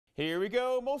Here we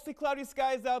go. Mostly cloudy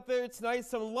skies out there tonight.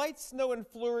 Some light snow and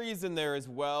flurries in there as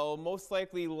well. Most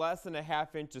likely less than a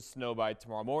 ½ inch of snow by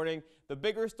tomorrow morning. The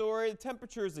bigger story, the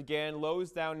temperatures again,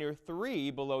 lows down near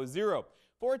 3 below 0.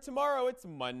 For tomorrow, it's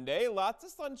Monday. Lots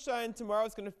of sunshine tomorrow.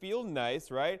 It's going to feel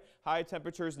nice, right? High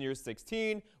temperatures near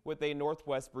 16 with a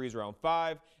northwest breeze around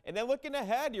 5. And then looking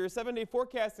ahead, your 7-day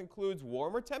forecast includes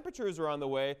warmer temperatures are on the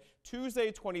way. Tuesday,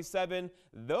 27.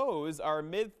 Those are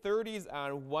mid-30s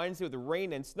on Wednesday with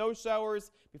rain and snow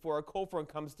showers before a cold front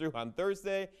comes through on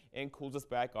Thursday and cools us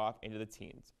back off into the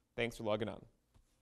teens. Thanks for logging on.